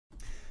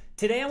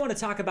Today I want to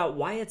talk about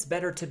why it's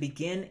better to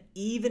begin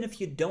even if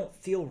you don't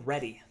feel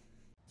ready.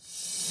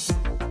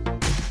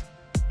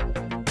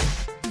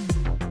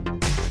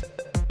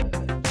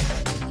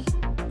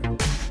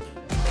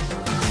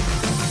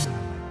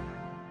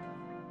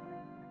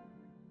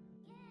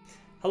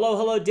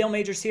 Hello, Dale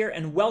Majors here,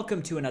 and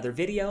welcome to another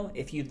video.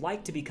 If you'd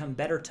like to become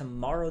better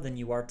tomorrow than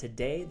you are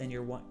today, then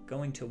you're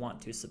going to want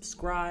to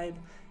subscribe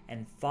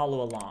and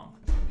follow along.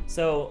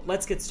 So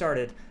let's get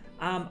started.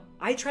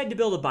 I tried to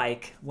build a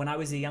bike when I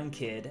was a young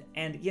kid,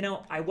 and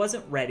I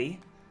wasn't ready,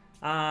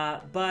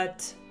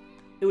 but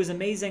it was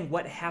amazing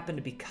what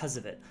happened because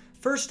of it.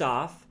 First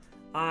off,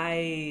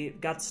 I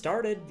got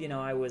started,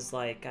 I was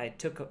like, I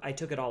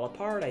took it all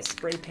apart, I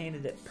spray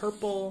painted it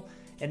purple,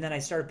 and then I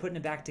started putting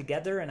it back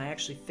together, and I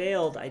actually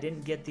failed. I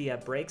didn't get the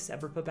brakes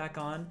ever put back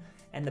on,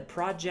 and the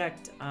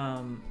project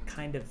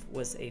kind of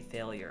was a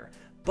failure.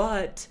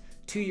 But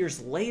 2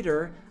 years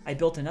later, I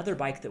built another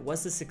bike that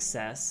was a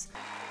success.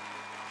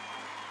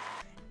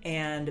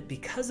 And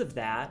because of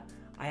that,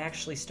 I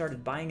actually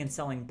started buying and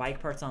selling bike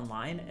parts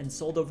online and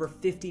sold over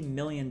 $50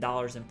 million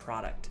in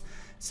product.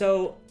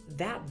 So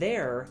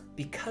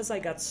because I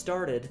got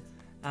started,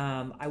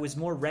 I was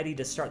more ready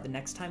to start the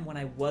next time when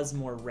I was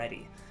more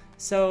ready.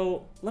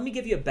 So let me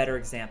give you a better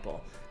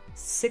example.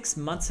 6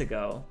 months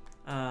ago,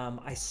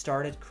 I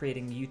started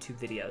creating YouTube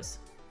videos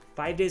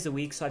 5 days a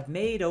week. So I've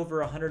made over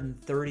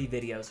 130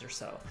 videos or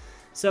so.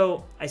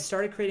 So I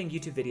started creating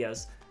YouTube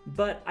videos,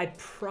 but I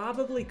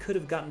probably could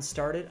have gotten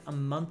started a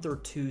month or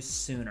two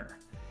sooner.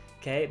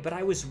 Okay, but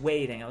I was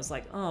waiting. I was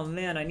like, oh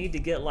man, I need to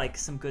get like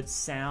some good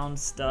sound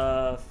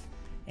stuff,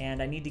 and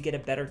I need to get a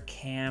better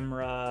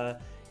camera,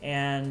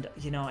 and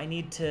I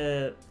need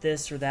to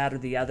this or that or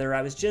the other.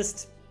 I was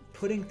just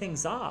putting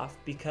things off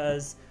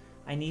because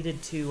I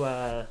needed to,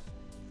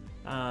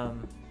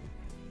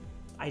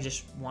 I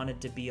just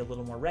wanted to be a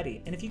little more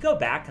ready. And if you go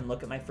back and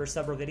look at my first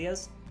several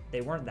videos,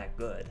 they weren't that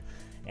good.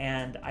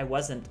 And I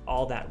wasn't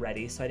all that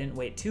ready, so I didn't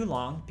wait too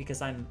long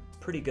because I'm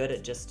pretty good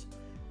at just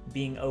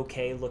being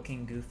okay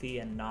looking goofy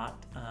and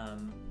not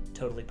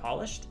totally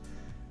polished.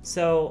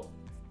 So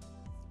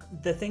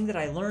the thing that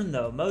I learned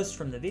though most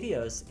from the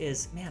videos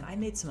is, man, I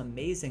made some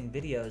amazing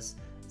videos.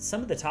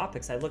 Some of the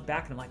topics I look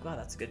back and I'm like, wow,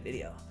 that's a good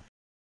video.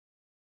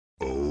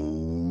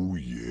 Oh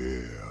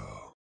yeah.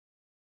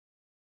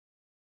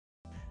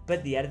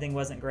 But the editing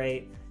wasn't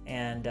great,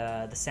 and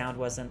the sound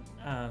wasn't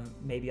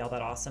maybe all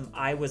that awesome.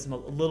 I was a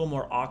little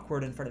more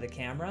awkward in front of the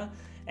camera,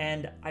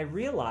 and I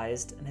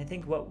realized, and I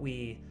think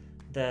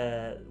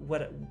the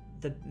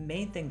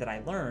main thing that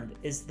I learned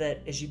is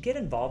that as you get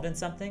involved in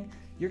something,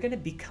 you're going to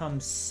become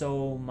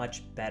so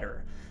much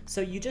better. So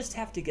you just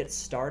have to get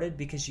started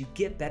because you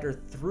get better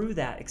through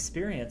that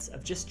experience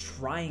of just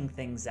trying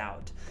things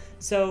out.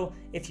 So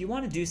if you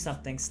want to do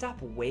something,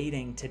 stop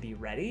waiting to be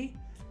ready,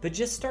 but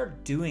just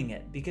start doing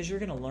it, because you're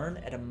going to learn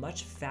at a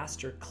much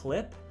faster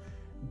clip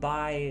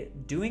by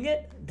doing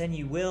it than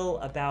you will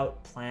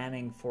about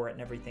planning for it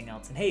and everything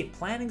else. And hey,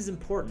 planning is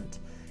important,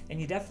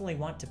 and you definitely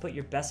want to put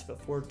your best foot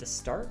forward to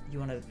start. You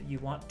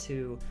want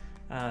to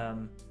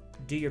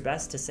do your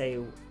best to say,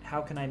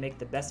 how can I make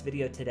the best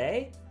video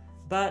today?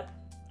 But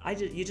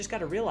you just got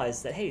to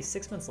realize that, hey,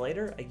 6 months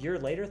later, a year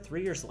later,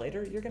 3 years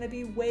later, you're going to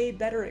be way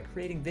better at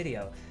creating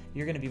video.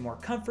 You're going to be more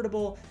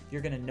comfortable.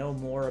 You're going to know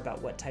more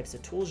about what types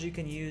of tools you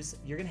can use.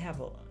 You're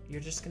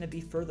just going to be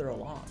further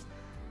along.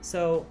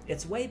 So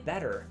it's way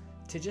better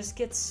to just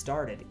get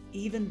started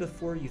even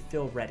before you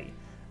feel ready.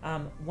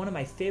 One of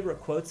my favorite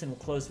quotes, and we'll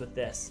close with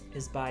this,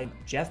 is by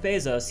Jeff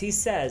Bezos. He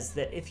says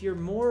that if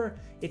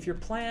your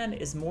plan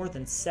is more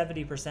than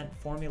 70%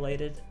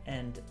 formulated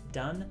and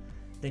done,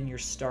 then you're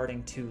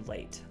starting too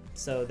late.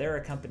 So they're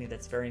a company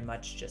that's very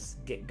much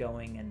just get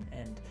going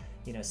and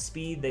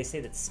speed. They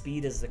say that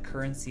speed is the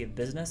currency of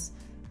business,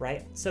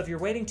 right? So if you're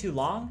waiting too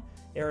long,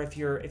 or if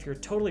you're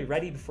totally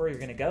ready before you're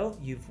gonna go,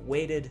 you've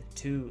waited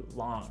too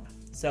long.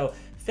 So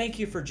thank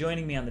you for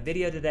joining me on the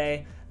video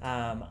today.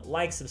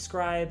 Like,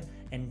 subscribe,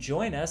 and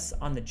join us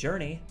on the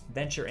journey.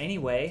 Venture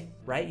anyway,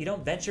 right? You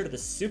don't venture to the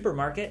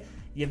supermarket,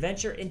 you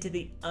venture into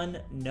the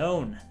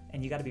unknown,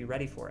 and you gotta be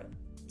ready for it.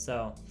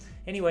 So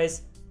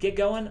anyways, get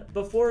going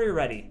before you're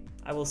ready.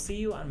 I will see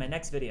you on my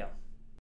next video.